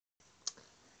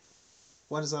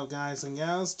What is up, guys and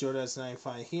gals?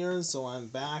 Jordas95 here. So I'm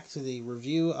back to the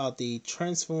review of the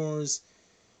Transformers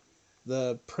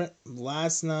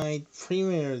last night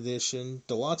Premiere Edition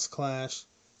Deluxe Clash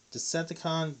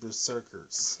Decepticon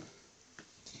Berserkers.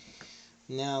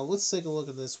 Now let's take a look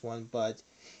at this one, but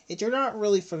if you're not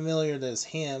really familiar with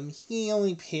him, he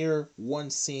only appeared one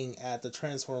scene at the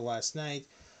Transformer last night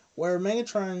where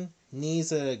Megatron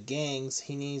needs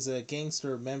he needs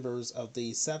gangster members of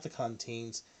the Decepticon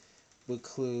teams, which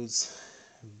includes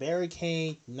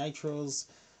Barricade, Nitros,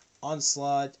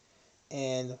 Onslaught,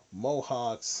 and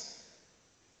Mohawks,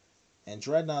 and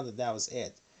Dreadnought. That was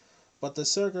it. But the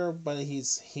Berserker,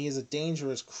 he is a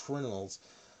dangerous criminal.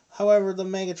 However, the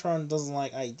Megatron doesn't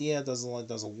like idea,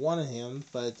 doesn't want him,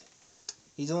 but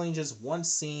he's only just one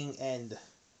scene, and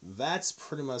that's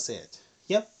pretty much it.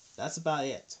 Yep, that's about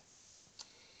it.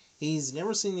 He's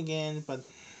never seen again,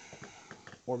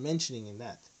 or mentioning in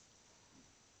that.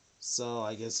 So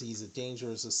I guess he's a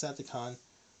dangerous Decepticon.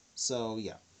 So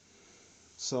yeah.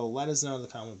 So let us know in the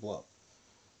comment below.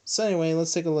 So anyway,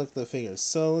 let's take a look at the figures.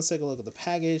 So let's take a look at the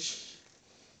package.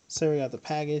 So we got the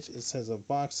package. It says a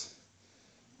box.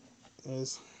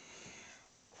 It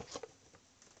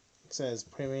says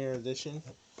Premiere Edition.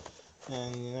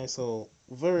 And a nice little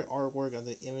very artwork of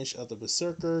the image of the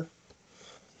Berserker.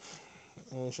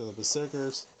 Image of the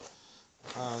Berserkers.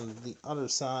 On the other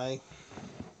side,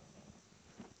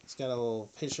 it's got a little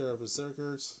picture of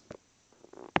Berserkers.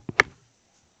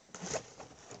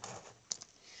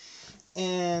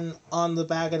 And on the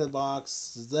back of the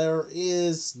box, there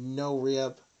is no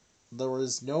re-up. There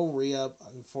is no re-up,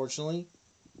 unfortunately,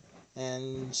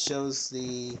 and shows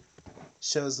the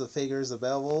figures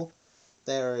available.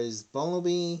 There is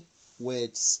Bumblebee,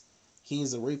 which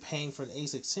he's a repaint for the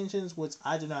Ace extensions, which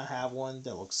I do not have one.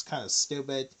 That looks kind of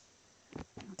stupid.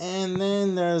 And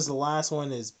then there's the last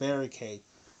one is Barricade.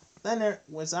 Then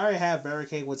which I already have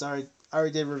Barricade, which I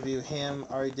already did review him.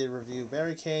 I already did review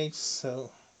Barricade,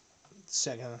 so.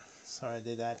 Second, sorry I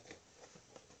did that.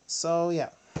 So yeah,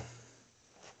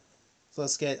 so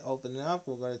let's get opened up.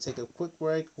 We're going to take a quick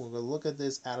break. We're going to look at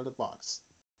this out of the box.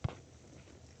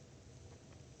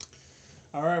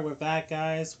 Alright, we're back,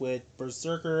 guys, with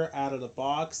Berserker out of the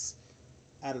box,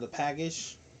 out of the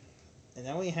package. And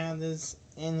then we have this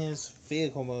in his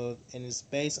vehicle mode, and it's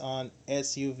based on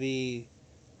SUV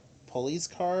police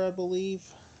car, I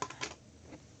believe.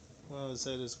 Well, it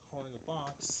said it's according to the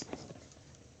box.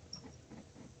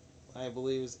 I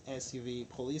believe it's SUV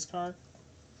police car.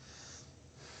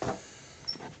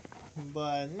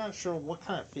 But I'm not sure what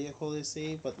kind of vehicle they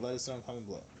see, but let us know in the comment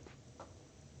below.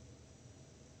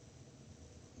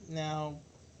 Now,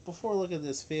 before we look at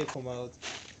this vehicle mode,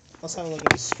 let's have a look at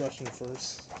the instruction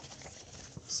first.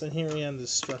 So here we have the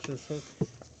instruction for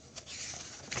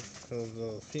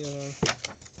the vehicle.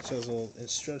 Shows little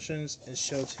instructions and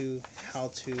shows you how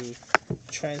to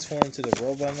transform to the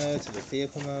robot mode, to the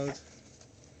vehicle mode.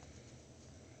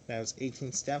 That was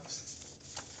 18 steps.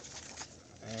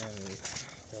 And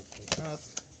open up.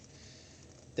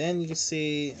 Then you can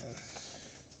see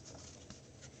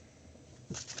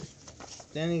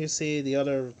the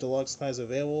other deluxe class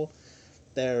available.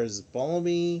 There's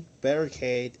Bumblebee,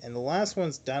 Barricade, and the last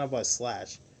one's down by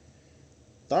Slash.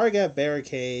 I already got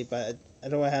Barricade, but I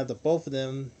don't have both of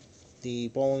them. The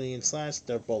Bumblebee and Slash,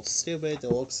 they're both stupid.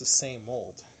 It looks the same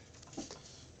mold.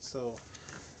 So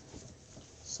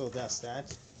that's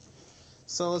that.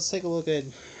 So let's take a look at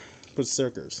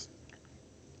Berserkers.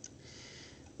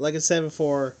 Like I said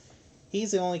before,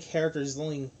 he's the only character. There's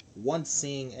only one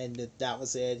scene, and that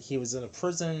was it. He was in a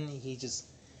prison. He just,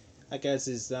 I guess,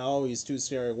 he's too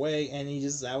scared away, and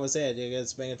that was it. I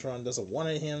guess Megatron doesn't want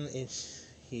him, and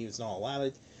he was not allowed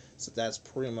it. So that's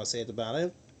pretty much it about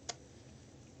it.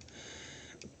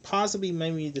 Possibly,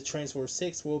 maybe the Transformer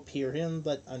 6 will appear him,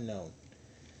 but unknown.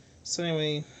 So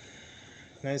anyway,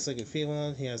 nice looking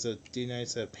feeling. He has a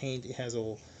nice paint. It has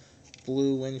a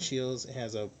blue windshields. It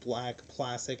has a black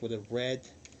plastic with a red.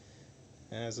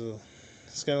 It's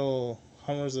got a little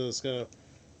Hummers. It's got a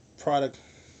product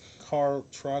car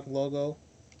truck logo,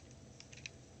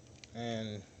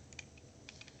 and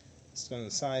it's on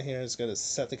the side here. It's got a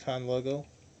Decepticon logo.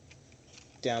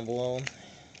 Down below,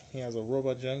 he has a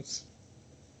robot junks,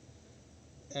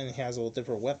 and he has all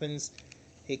different weapons.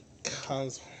 He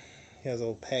has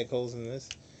little peg holes in this.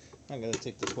 I'm gonna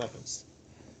take the weapons.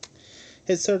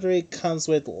 His surgery comes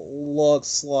with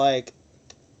looks like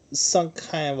some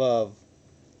kind of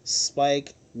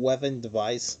spike weapon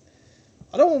device.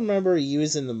 I don't remember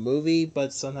using the movie,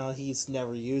 but somehow he's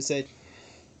never used it.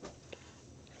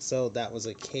 So that was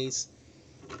a case.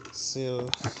 So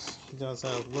he does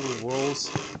have little rolls.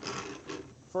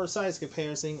 For a size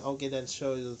comparison, I'll get that to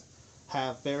show you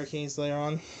have barricades later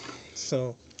on.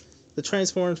 So the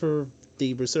transform for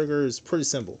the berserker is pretty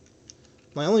simple.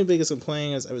 My only biggest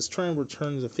complaint is I was trying to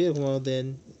return to the vehicle mode,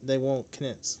 then they won't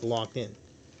connect, locked in.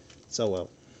 So well.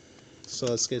 So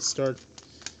let's get started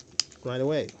right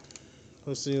away.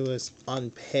 Let's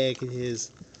unpeg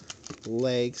his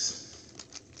legs.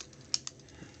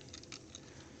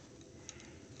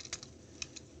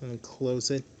 And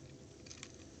close it.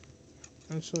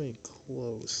 Actually,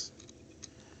 close.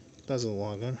 Doesn't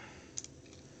log in.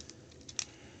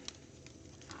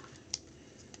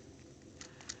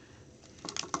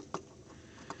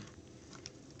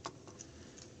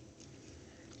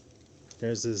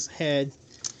 There's his head.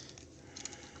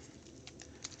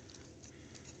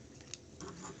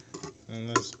 And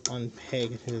let's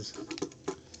unpeg his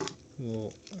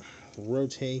little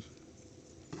rotate.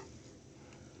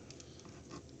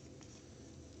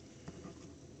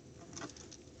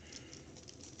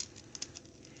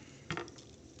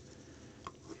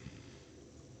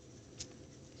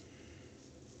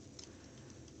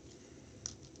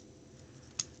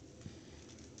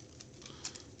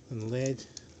 And lid.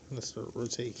 Let's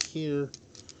rotate here.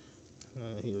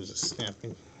 Here's a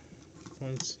snapping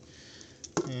point.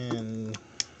 And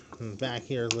back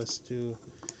here, let's do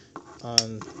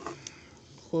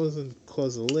close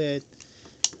the lid.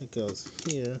 It goes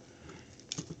here.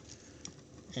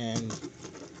 And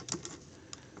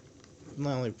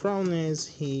my only problem is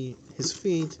his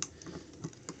feet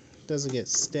doesn't get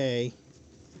stay.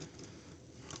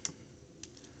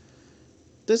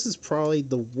 This is probably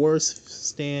the worst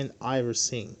stand I've ever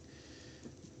seen.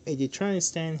 If you try to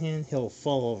stand him, he'll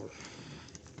fall over.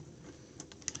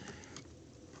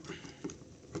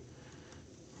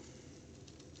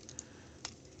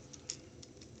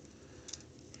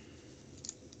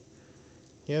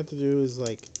 You have to do is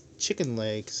like chicken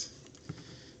legs.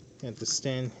 You have to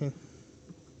stand him.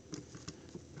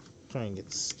 Try and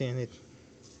get standed.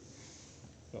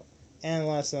 Oh. And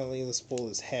last but not least, let's pull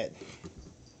his head.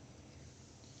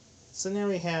 So now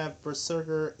we have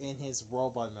Berserker in his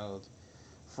robot mode.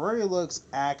 Ferrari looks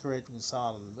accurate we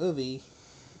saw in the movie.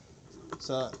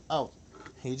 So, oh,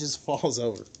 he just falls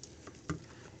over.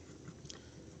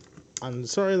 I'm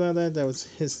sorry about that. That was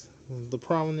the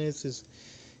problem is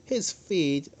his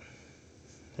feet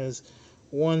has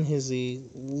one is he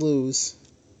loose.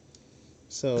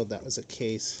 So that was a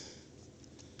case.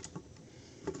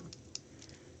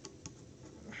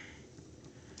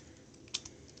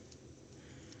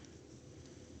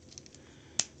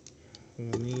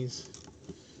 And the knees.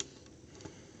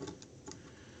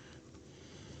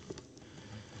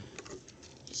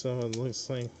 So it looks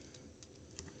like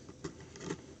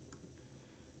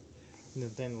the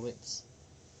then lips.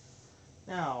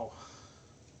 Now,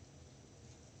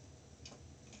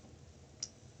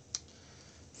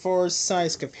 for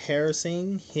size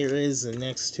comparison, here is the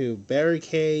next to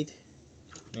barricade.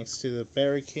 Next to the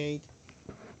barricade.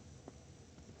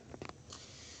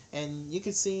 And you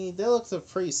can see they look the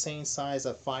pretty same size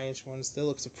at 5-inch ones. They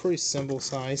look a pretty simple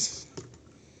size.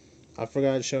 I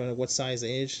forgot to show what size it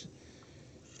is.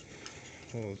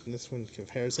 Oh, this one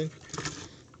comparison.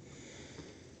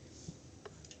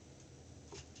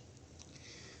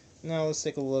 Now let's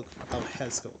take a look of head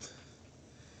sculpt.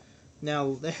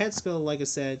 Now the head sculpt, like I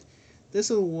said, this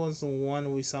was the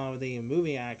one we saw with the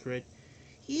movie accurate.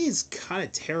 He is kind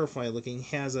of terrifying looking.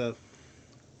 He has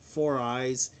 4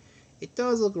 eyes. It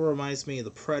does look, reminds me of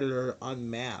the Predator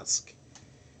unmasked.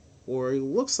 Or it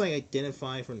looks like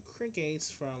identified from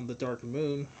Crickets from the Dark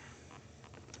Moon.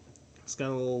 It's got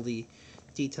all the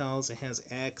details. It has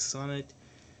X on it.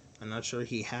 I'm not sure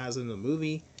he has in the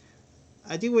movie.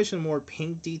 I do wish some more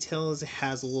pink details. It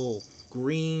has a little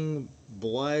green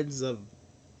bloods of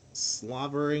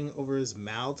slobbering over his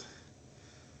mouth.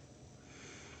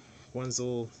 One's a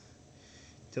little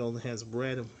tail has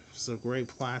red, some gray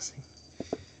plastic.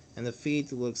 And the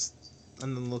feet looks,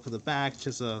 and the look of the back,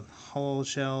 just a hollow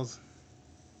shells.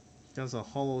 Just a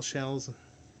hollow shells.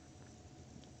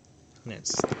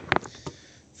 Next,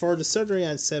 for the surgery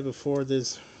I said before,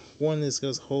 this one is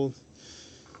goes hold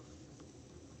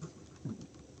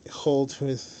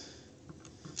with.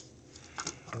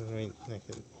 Wait, I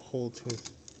can hold with.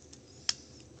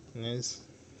 Nice.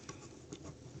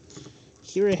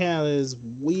 Here we have his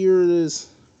weirdest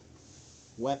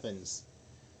weapons.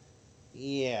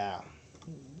 Yeah,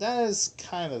 that is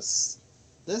kind of.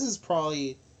 This is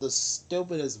probably the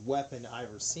stupidest weapon I've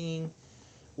ever seen,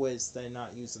 which they're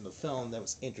not used in the film. That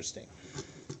was interesting.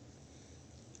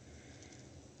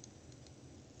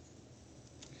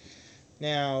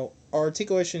 Now,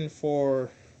 articulation for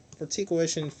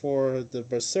the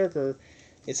Berserker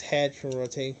its head can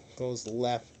rotate, goes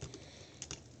left,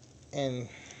 and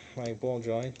like ball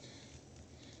joint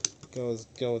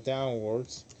go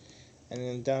downwards, and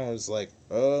then downwards like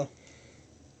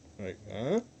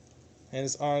and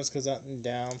his arms goes up and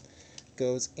down,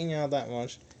 goes in and out that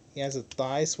much. He has a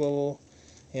thigh swivel.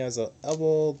 He has a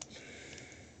elbow.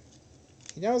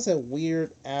 He does a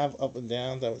weird ab up and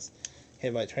down that was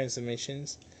hit by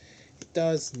transformations. It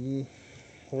does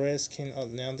wrist can up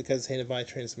and down because it's hit by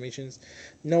transformations.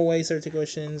 No waist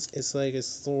articulations. It's like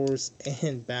his shoulders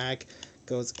and back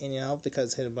goes in and out because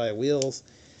it's hit by wheels.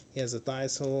 He has a thigh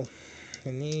swivel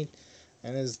and knee,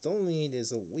 and his don't need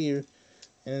is a weird.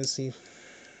 And see,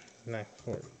 not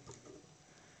forward.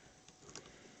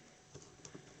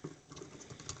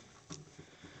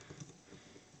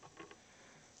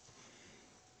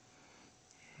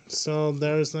 So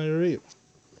there's my review.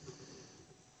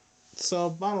 So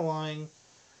bottom line,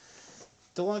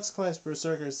 Deluxe Class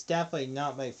Berserker is definitely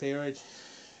not my favorite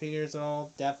figures at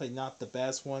all. Definitely not the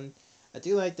best one. I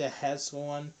do like the Hess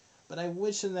one, but I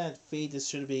wish in that feet this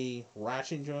should be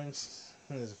ratchet joints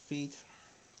in his feet.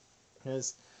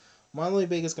 Because my only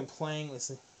biggest complaint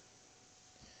is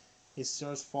his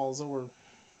just falls over.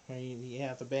 He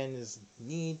have to bend his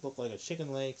knee, look like a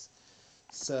chicken legs.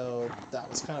 So that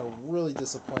was kind of really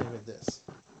disappointing with this.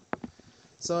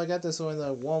 So I got this one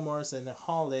at Walmart's and the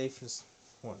holiday for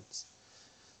once.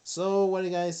 So what do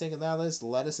you guys think of that list?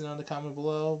 Let us know in the comment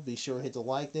below. Be sure to hit the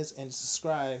like this and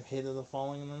subscribe. Hit the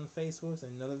following on Facebook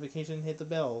and notification. Hit the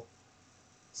bell.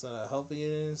 So I hope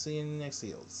you see you in the next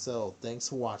video. So thanks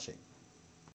for watching.